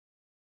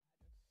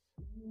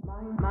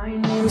My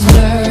name's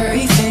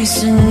blurry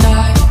face and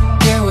I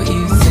care what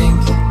you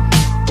think.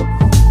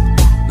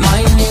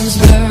 My name's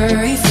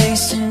blurry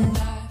face and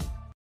I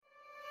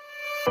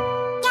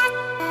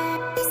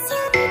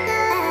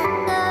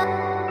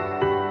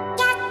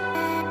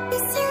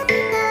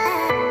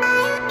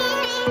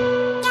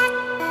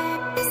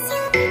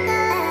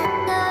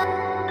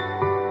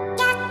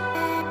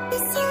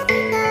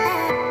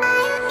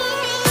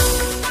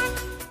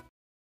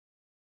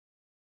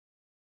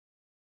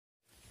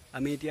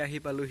আমি এতিয়া আহি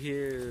পালোহি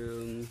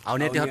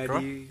আউনিয়াতি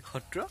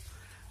সত্ৰ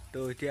তো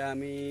এতিয়া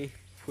আমি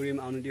ফুৰিম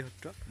আউনিয়াতি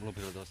সত্ৰ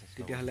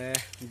তেতিয়াহ'লে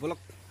বলক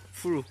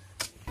ফুৰো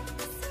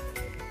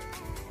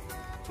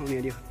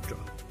আউনিয়াতি সত্ৰ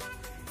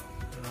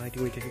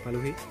ইতিমধ্যে আহি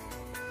পালোহি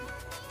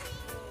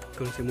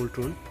হৈছে মূল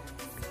ট্ৰন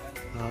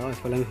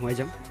এইফালে আমি সোমাই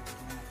যাম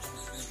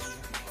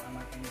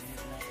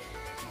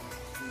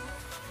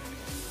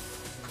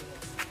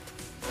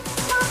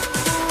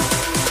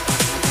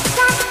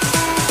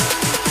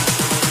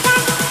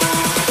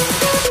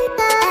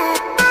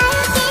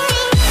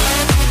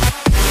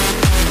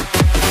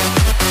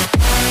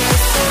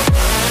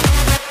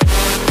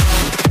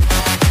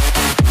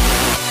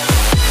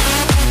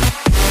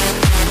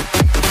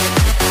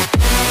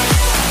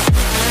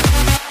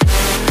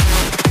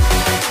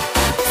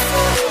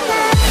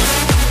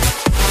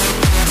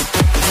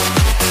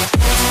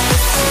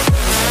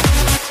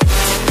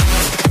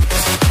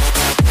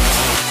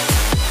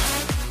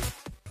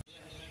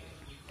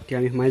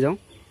আমি সোমাই যাওঁ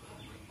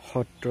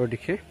সত্ৰৰ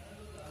দিশে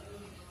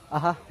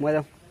আহা সোমাই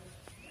যাওঁ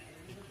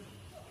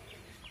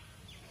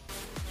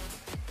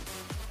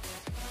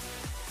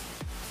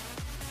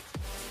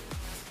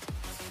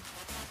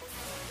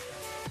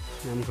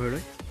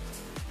নামঘৰলৈ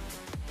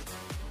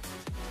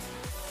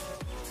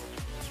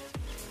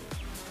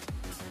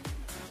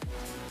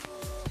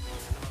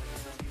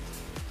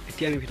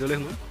এতিয়া আমি ভিতৰলৈ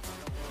সোমাম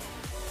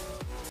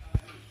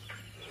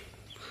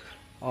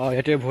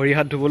ইয়াতে ভৰি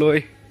হাত ধুবলৈ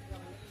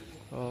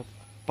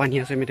পানী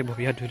আছে আমি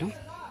ভৰি হাত ধুই লওঁ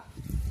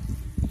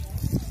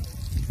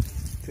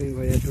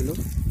ভৰি হাত ধুলোঁ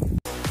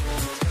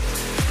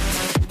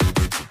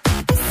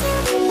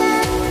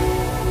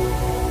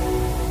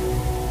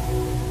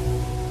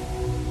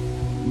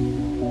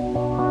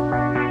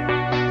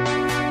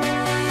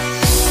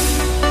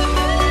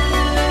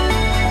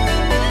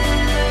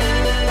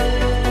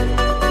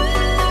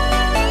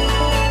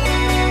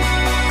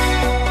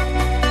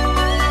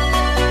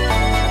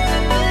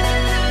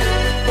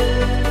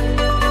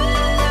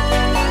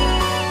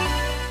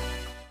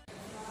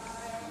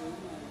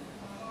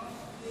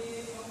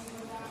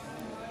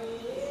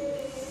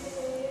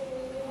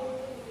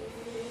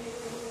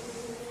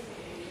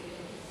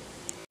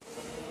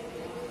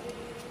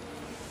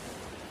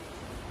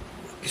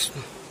কৃষ্ণ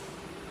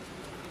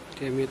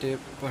আমি এতিয়া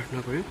প্ৰাৰ্থনা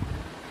কৰিম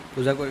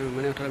পূজা কৰিম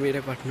মানে অৰ্থাৎ আমি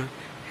এতিয়া প্ৰাৰ্থনা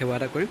সেৱা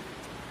এটা কৰিম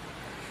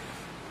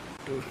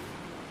তো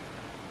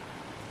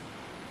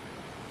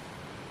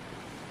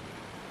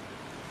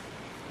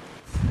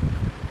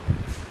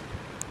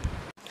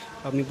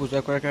আমি পূজা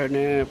কৰাৰ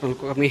কাৰণে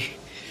আপোনালোকক আমি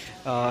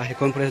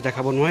সেইখন পৰিৱেশ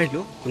দেখাব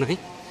নোৱাৰিলোঁ নাই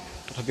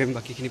তথাপি আমি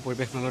বাকীখিনি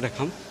পৰিৱেশ আপোনালোকক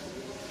দেখাম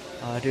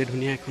এতিয়া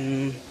ধুনীয়া এখন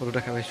ফটো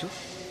দেখা পাইছোঁ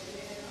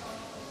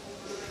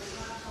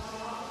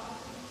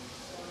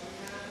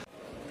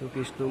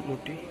কৃষ্ণ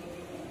মূৰ্তি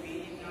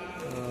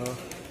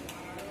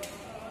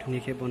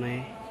ধুনীয়াকৈ বনাই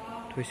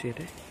থৈছে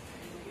ইয়াতে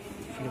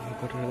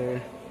ভকতসকলে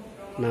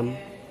নাম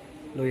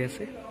লৈ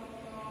আছে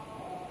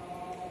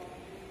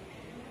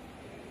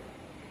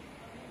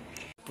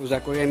পূজা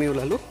কৰি আমি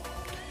ওলালোঁ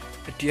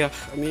এতিয়া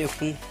আমি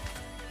এখন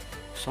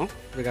চাওঁ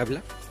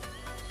জেগাবিলাক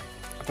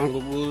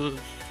আপোনালোকবোৰ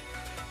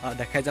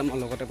দেখাই যাম আৰু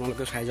লগতে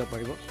আপোনালোকে চাই যাব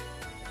পাৰিব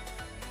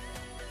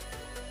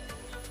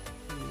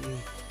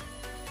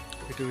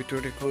এইটোৰ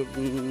ভিতৰত এখন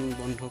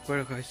বন্ধ কৰি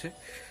ৰখা হৈছে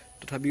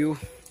তথাপিও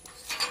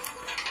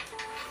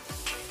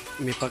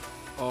আমি এপাক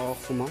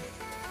সোমাওঁ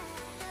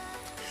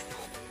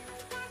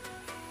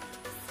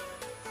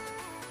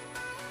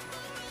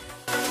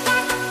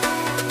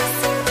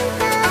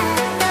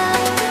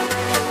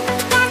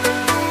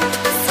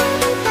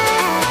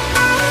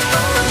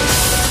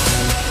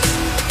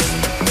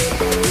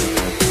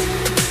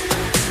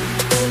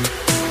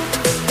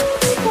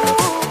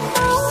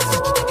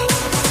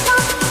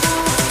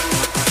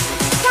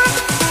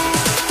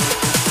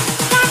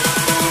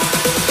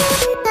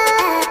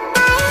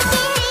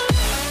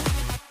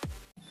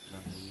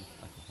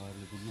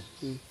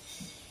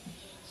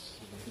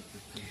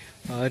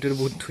এইটো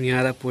বহুত ধুনীয়া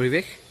এটা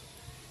পৰিৱেশ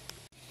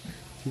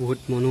বহুত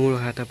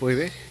মনোমোহা এটা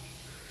পৰিৱেশ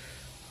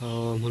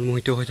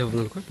মনমোহিত হৈ যাব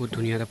আপোনালোকৰ বহুত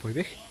ধুনীয়া এটা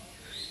পৰিৱেশ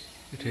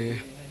এতিয়া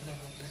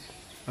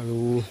আৰু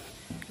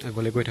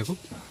আগলৈ গৈ থাকোঁ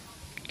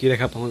কি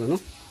দেখা পাওঁ জানো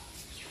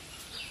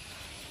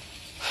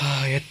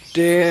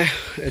ইয়াতে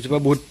এজোপা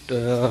বহুত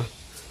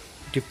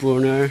অতি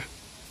পুৰণাৰ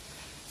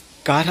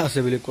কাঠ আছে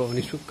বুলি কোৱা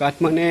শুনিছোঁ কাঠ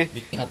মানে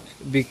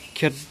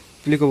বিখ্যাত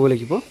বুলি ক'ব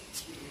লাগিব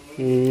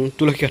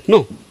তুলসী কাঠ ন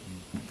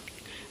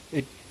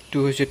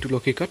এইটো হৈছে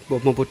তুলসী কাঠ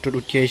ব্ৰহ্মপুত্ৰত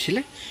উঠি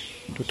আহিছিলে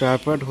তো তাৰ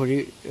পৰা ধৰি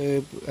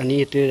আনি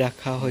ইয়াতে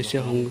ৰখা হৈছে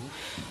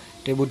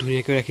বহুত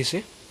ধুনীয়াকৈ ৰাখিছে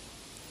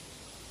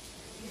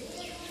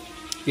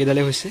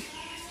এইডালে হৈছে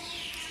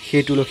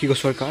সেই তুলসী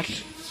গছৰ কাঠ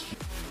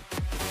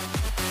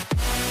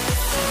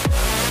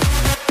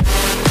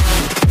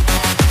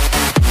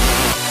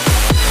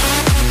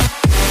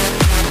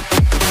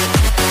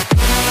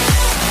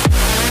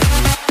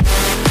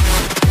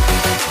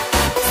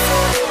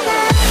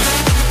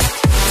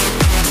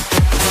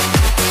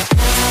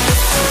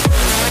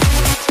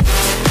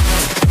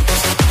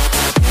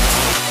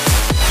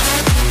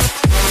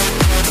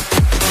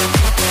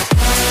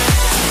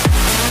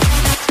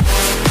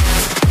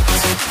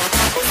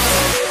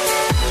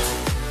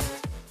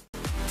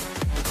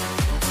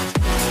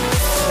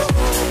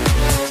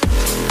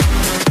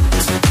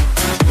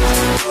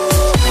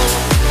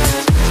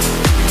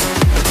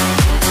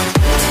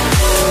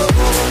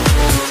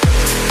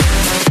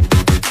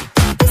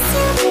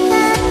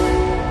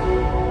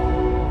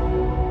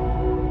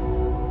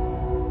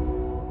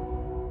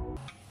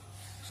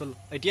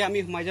এতিয়া আমি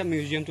সোমাই যাম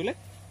মিউজিয়ামটোলৈ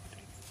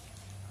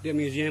এতিয়া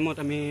মিউজিয়ামত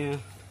আমি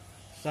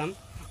চাম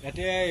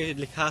ইয়াতে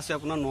লিখা আছে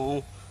আপোনাৰ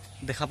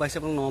 9 দেখা পাইছে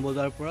আপোনাৰ 9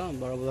 বজাৰ পৰা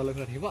 12 বজালৈকে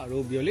থাকিব আৰু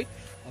বিয়লি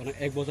আপোনাৰ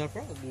 1 বজাৰ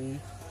পৰা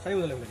 4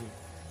 বজালৈকে থাকিব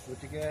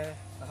গতিকে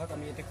তাহক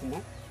আমি ইয়াতে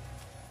সোমাম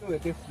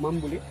ইয়াতে সোমাম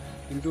বুলি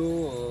কিন্তু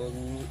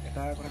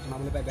এটা কথা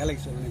জনাবলৈ পাই বেয়া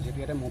লাগিছে মানে যেতি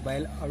ইয়াতে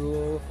মোবাইল আৰু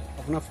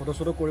আপোনাৰ ফটো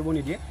চটো কৰিব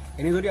নিদিয়ে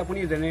এনে যদি আপুনি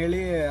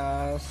জেনেৰেলি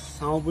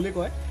চাওঁ বুলি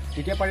কয়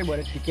তেতিয়া পাৰিব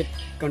টিকেট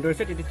কাউণ্টাৰ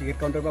আছে তেতিয়া টিকেট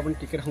কাউণ্টাৰৰ পৰা আপুনি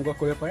টিকেট সংগ্ৰহ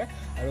কৰিব পাৰে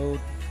আৰু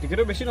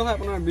টিকেটো বেছি নহয়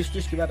আপোনাৰ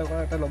 20-30 কিবা টকা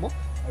এটা ল'ব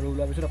আৰু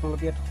লোৱাৰ পিছত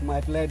আপোনালোকে ইয়াত সোমাই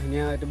পেলাই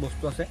ধুনীয়া এটা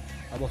বস্তু আছে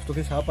আৰু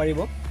বস্তুখিনি চাব পাৰিব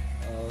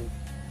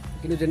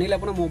কিন্তু জেনেৰেলি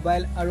আপোনাৰ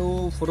মোবাইল আৰু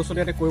ফটো চটো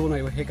ইয়াতে কৰিব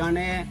নোৱাৰিব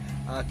সেইকাৰণে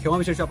ক্ষমা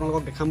বিচাৰিছোঁ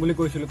আপোনালোকক দেখাম বুলি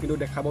কৈছিলোঁ কিন্তু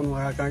দেখাব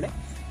নোৱাৰাৰ কাৰণে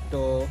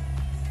তো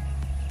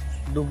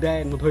দুখ দাই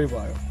নধৰিব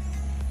আৰু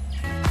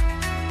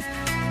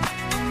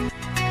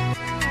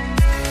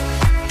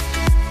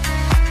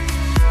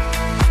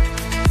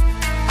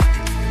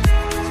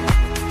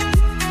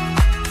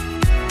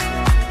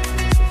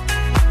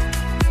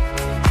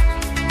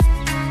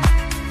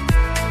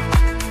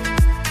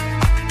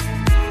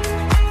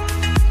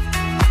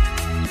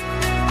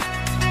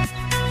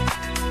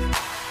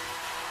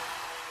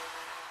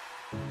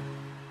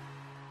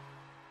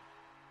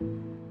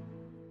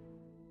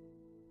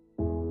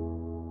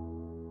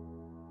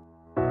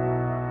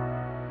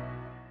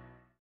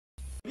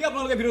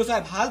আপোনালোকে ভিডিঅ'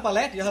 চাই ভাল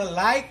পালে তেতিয়াহ'লে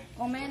লাইক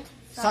কমেণ্ট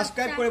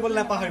ছাবস্ক্ৰাইব কৰিবলৈ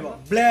নাপাহৰিব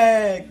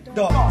ব্লেক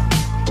ডগ